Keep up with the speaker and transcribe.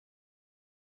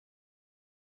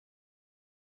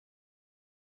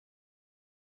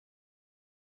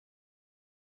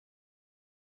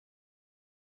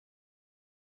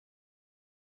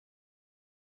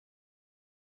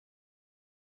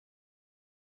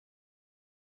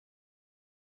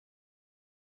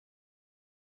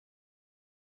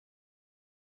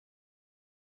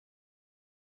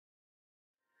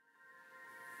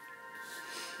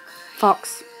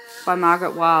Fox by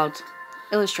Margaret Wilde,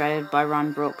 illustrated by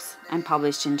Ron Brooks and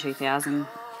published in 2000.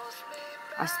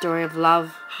 A story of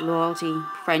love, loyalty,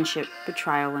 friendship,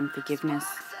 betrayal and forgiveness.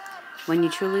 When you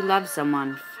truly love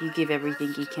someone, you give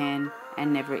everything you can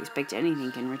and never expect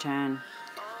anything in return.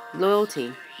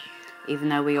 Loyalty, even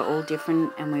though we are all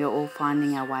different and we are all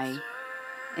finding our way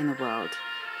in the world.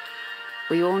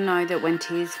 We all know that when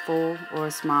tears fall or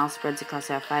a smile spreads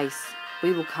across our face,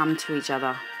 we will come to each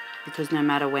other, because no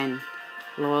matter when,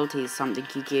 loyalty is something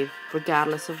you give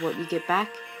regardless of what you get back.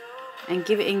 And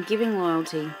in giving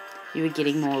loyalty, you are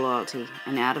getting more loyalty,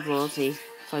 and out of loyalty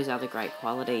flows other great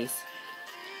qualities.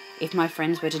 If my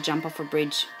friends were to jump off a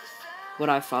bridge, would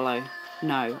I follow?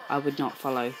 No, I would not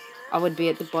follow. I would be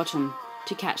at the bottom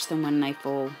to catch them when they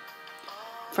fall.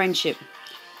 Friendship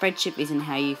isn't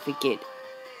how you forget,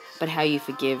 but how you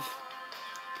forgive.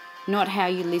 Not how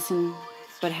you listen,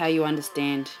 but how you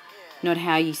understand. Not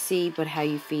how you see, but how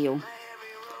you feel.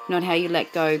 Not how you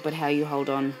let go, but how you hold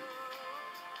on.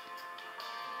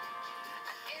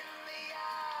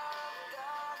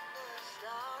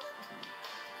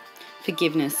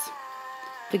 Forgiveness.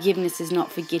 Forgiveness is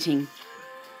not forgetting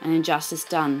an injustice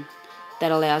done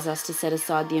that allows us to set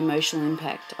aside the emotional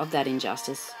impact of that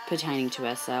injustice pertaining to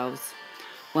ourselves.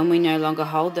 When we no longer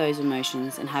hold those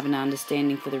emotions and have an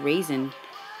understanding for the reason,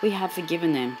 we have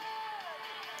forgiven them.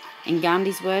 In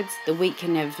Gandhi's words, the weak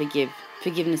can never forgive.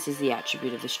 Forgiveness is the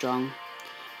attribute of the strong.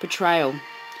 Betrayal.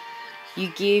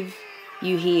 You give,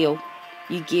 you heal,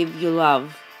 you give your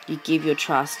love, you give your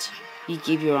trust, you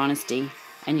give your honesty,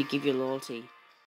 and you give your loyalty.